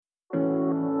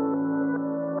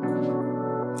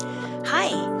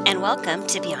and welcome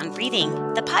to Beyond Breathing,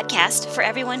 the podcast for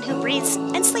everyone who breathes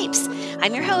and sleeps.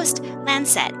 I'm your host,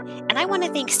 Lancet, and I want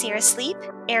to thank Sierra Sleep,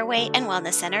 Airway, and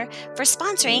Wellness Center for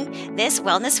sponsoring this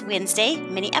Wellness Wednesday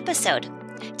mini episode.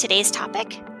 Today's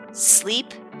topic,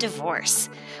 sleep divorce.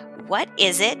 What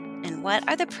is it, and what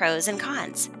are the pros and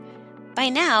cons? By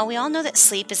now, we all know that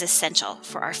sleep is essential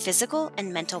for our physical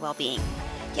and mental well-being.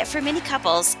 Yet for many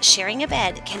couples, sharing a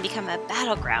bed can become a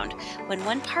battleground when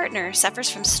one partner suffers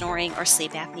from snoring or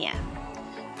sleep apnea.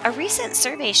 A recent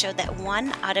survey showed that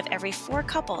 1 out of every 4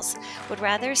 couples would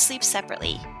rather sleep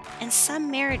separately, and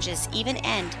some marriages even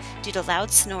end due to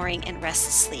loud snoring and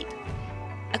restless sleep.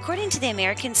 According to the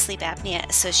American Sleep Apnea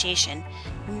Association,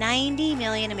 90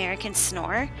 million Americans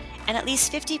snore, and at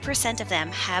least 50% of them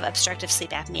have obstructive sleep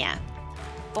apnea.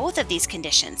 Both of these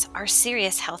conditions are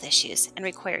serious health issues and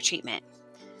require treatment.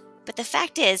 But the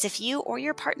fact is, if you or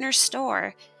your partner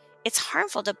snore, it's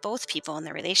harmful to both people in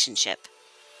the relationship.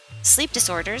 Sleep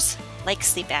disorders, like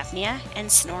sleep apnea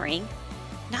and snoring,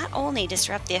 not only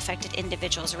disrupt the affected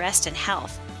individual's rest and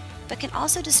health, but can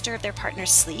also disturb their partner's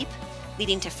sleep,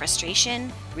 leading to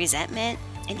frustration, resentment,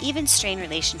 and even strained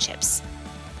relationships.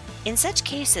 In such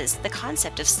cases, the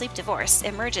concept of sleep divorce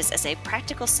emerges as a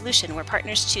practical solution where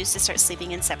partners choose to start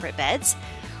sleeping in separate beds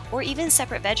or even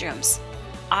separate bedrooms,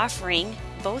 offering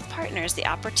both partners the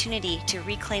opportunity to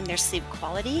reclaim their sleep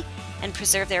quality and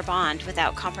preserve their bond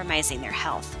without compromising their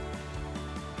health.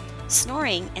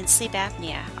 Snoring and sleep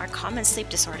apnea are common sleep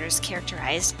disorders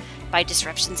characterized by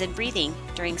disruptions in breathing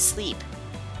during sleep.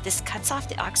 This cuts off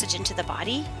the oxygen to the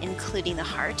body, including the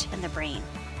heart and the brain.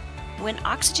 When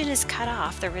oxygen is cut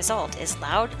off, the result is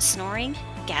loud snoring,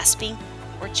 gasping,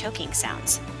 or choking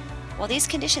sounds. While these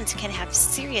conditions can have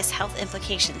serious health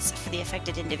implications for the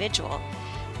affected individual,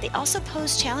 they also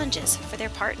pose challenges for their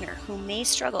partner who may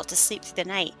struggle to sleep through the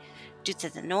night due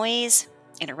to the noise,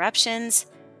 interruptions,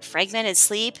 fragmented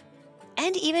sleep,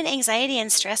 and even anxiety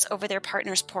and stress over their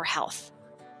partner's poor health.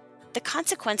 The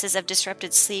consequences of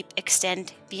disrupted sleep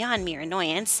extend beyond mere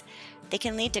annoyance. They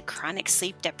can lead to chronic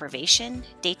sleep deprivation,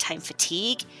 daytime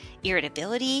fatigue,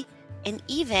 irritability, and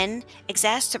even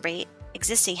exacerbate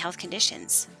existing health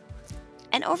conditions.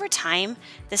 And over time,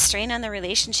 the strain on the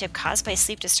relationship caused by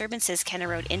sleep disturbances can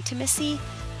erode intimacy,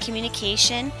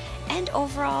 communication, and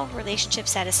overall relationship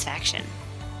satisfaction.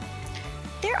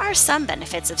 There are some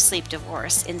benefits of sleep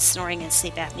divorce in snoring and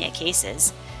sleep apnea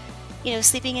cases.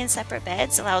 Sleeping in separate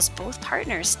beds allows both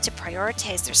partners to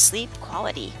prioritize their sleep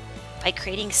quality by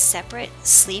creating separate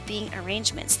sleeping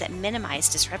arrangements that minimize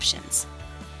disruptions.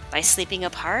 By sleeping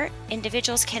apart,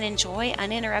 individuals can enjoy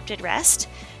uninterrupted rest,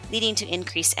 leading to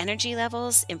increased energy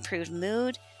levels, improved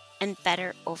mood, and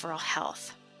better overall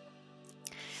health.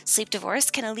 Sleep divorce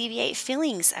can alleviate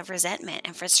feelings of resentment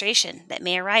and frustration that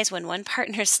may arise when one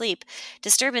partner's sleep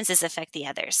disturbances affect the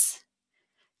others.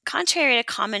 Contrary to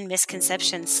common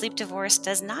misconceptions, sleep divorce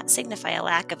does not signify a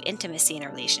lack of intimacy in a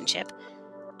relationship.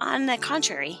 On the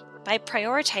contrary, by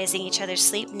prioritizing each other's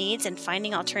sleep needs and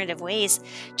finding alternative ways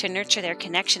to nurture their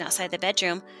connection outside the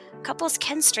bedroom, couples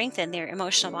can strengthen their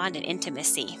emotional bond and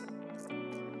intimacy.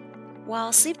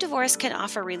 While sleep divorce can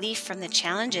offer relief from the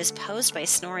challenges posed by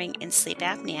snoring and sleep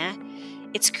apnea,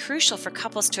 it's crucial for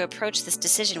couples to approach this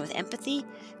decision with empathy,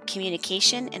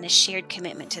 communication, and a shared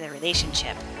commitment to their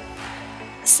relationship.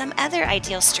 Some other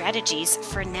ideal strategies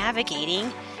for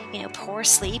navigating, poor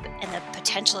sleep and the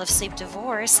potential of sleep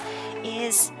divorce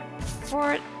is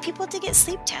for people to get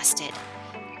sleep tested.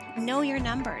 Know your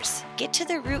numbers. Get to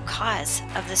the root cause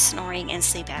of the snoring and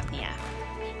sleep apnea.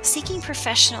 Seeking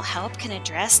professional help can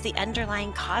address the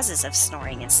underlying causes of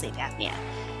snoring and sleep apnea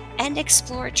and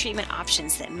explore treatment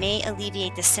options that may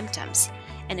alleviate the symptoms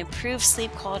and improve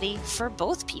sleep quality for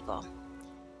both people.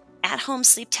 At-home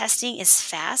sleep testing is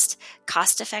fast,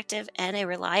 cost-effective, and a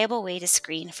reliable way to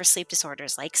screen for sleep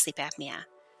disorders like sleep apnea.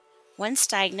 Once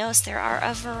diagnosed, there are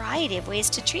a variety of ways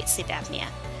to treat sleep apnea,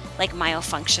 like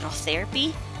myofunctional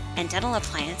therapy and dental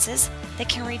appliances that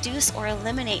can reduce or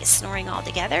eliminate snoring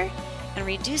altogether and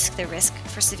reduce the risk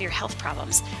for severe health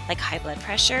problems like high blood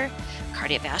pressure,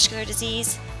 cardiovascular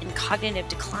disease, and cognitive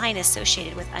decline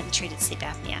associated with untreated sleep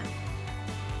apnea.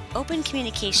 Open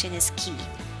communication is key.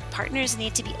 Partners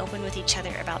need to be open with each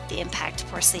other about the impact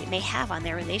poor sleep may have on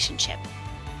their relationship.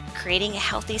 Creating a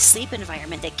healthy sleep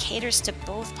environment that caters to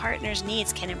both partners'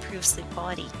 needs can improve sleep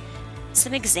quality.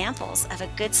 Some examples of a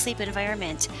good sleep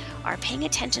environment are paying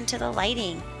attention to the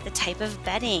lighting, the type of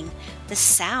bedding, the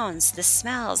sounds, the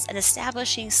smells, and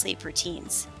establishing sleep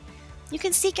routines. You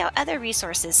can seek out other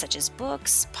resources such as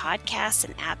books, podcasts,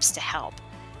 and apps to help.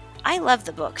 I love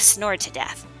the book Snore to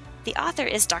Death. The author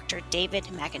is Dr. David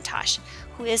McIntosh,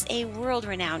 who is a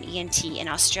world-renowned ENT in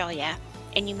Australia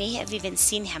and you may have even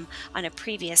seen him on a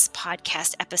previous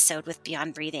podcast episode with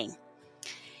Beyond Breathing.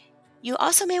 You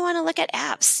also may want to look at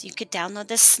apps. You could download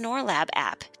the Snore Lab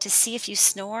app to see if you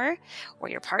snore or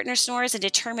your partner snores and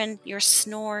determine your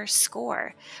snore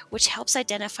score, which helps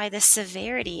identify the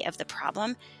severity of the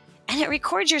problem. And it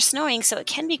records your snoring, so it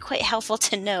can be quite helpful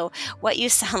to know what you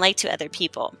sound like to other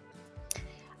people.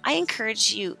 I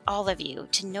encourage you, all of you,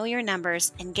 to know your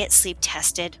numbers and get sleep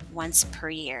tested once per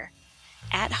year.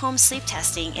 At-home sleep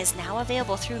testing is now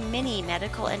available through many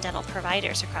medical and dental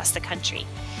providers across the country,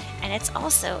 and it's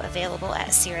also available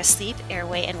at Sierra Sleep,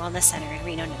 Airway, and Wellness Center in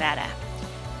Reno, Nevada.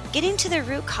 Getting to the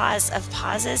root cause of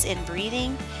pauses in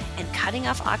breathing and cutting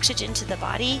off oxygen to the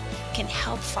body can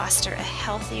help foster a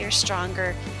healthier,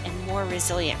 stronger, and more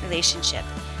resilient relationship,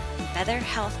 and better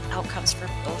health outcomes for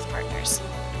both partners.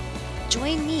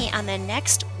 Join me on the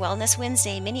next Wellness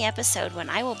Wednesday mini episode when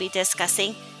I will be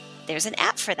discussing there's an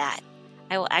app for that.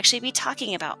 I will actually be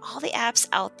talking about all the apps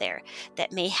out there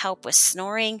that may help with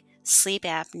snoring, sleep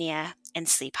apnea, and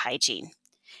sleep hygiene.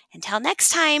 Until next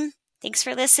time, thanks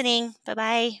for listening.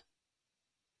 Bye-bye.